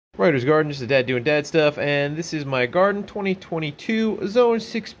Writer's Garden, just a dad doing dad stuff, and this is my garden 2022 Zone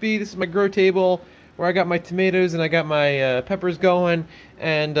 6B. This is my grow table where I got my tomatoes and I got my peppers going,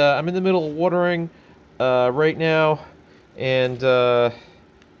 and I'm in the middle of watering right now, and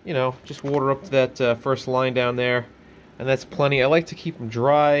you know, just water up to that first line down there, and that's plenty. I like to keep them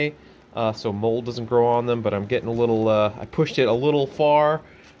dry so mold doesn't grow on them, but I'm getting a little, I pushed it a little far,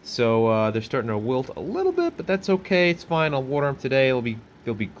 so they're starting to wilt a little bit, but that's okay, it's fine. I'll water them today,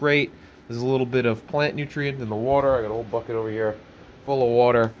 they'll be great. There's a little bit of plant nutrient in the water. I got a whole bucket over here full of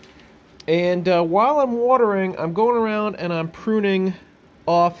water. And while I'm watering, I'm going around and I'm pruning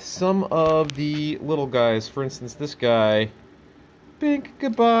off some of the little guys. For instance, this guy. Bink,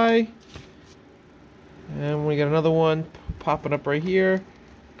 goodbye. And we got another one popping up right here.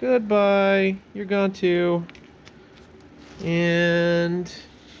 Goodbye. You're gone too. And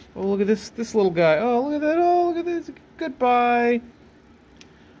oh, look at this little guy. Oh, look at that. Oh, look at this. Goodbye.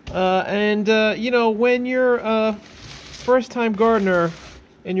 You know, when you're a first-time gardener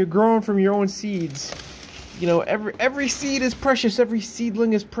and you're growing from your own seeds, you know, every seed is precious. Every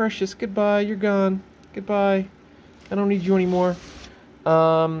seedling is precious. Goodbye. You're gone. Goodbye. I don't need you anymore.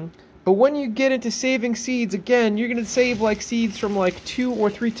 But when you get into saving seeds, again, you're going to save like seeds from like 2 or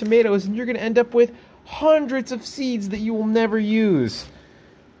 3 tomatoes, and you're going to end up with hundreds of seeds that you will never use.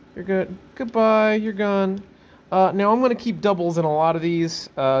 You're good. Goodbye. You're gone. Now I'm going to keep doubles in a lot of these,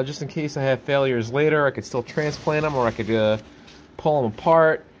 just in case I have failures later. I could still transplant them, or I could pull them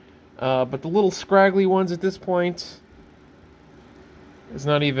apart. But the little scraggly ones at this point is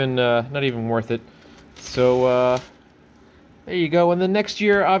not even worth it. So there you go. And then next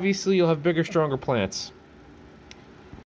year, obviously, you'll have bigger, stronger plants.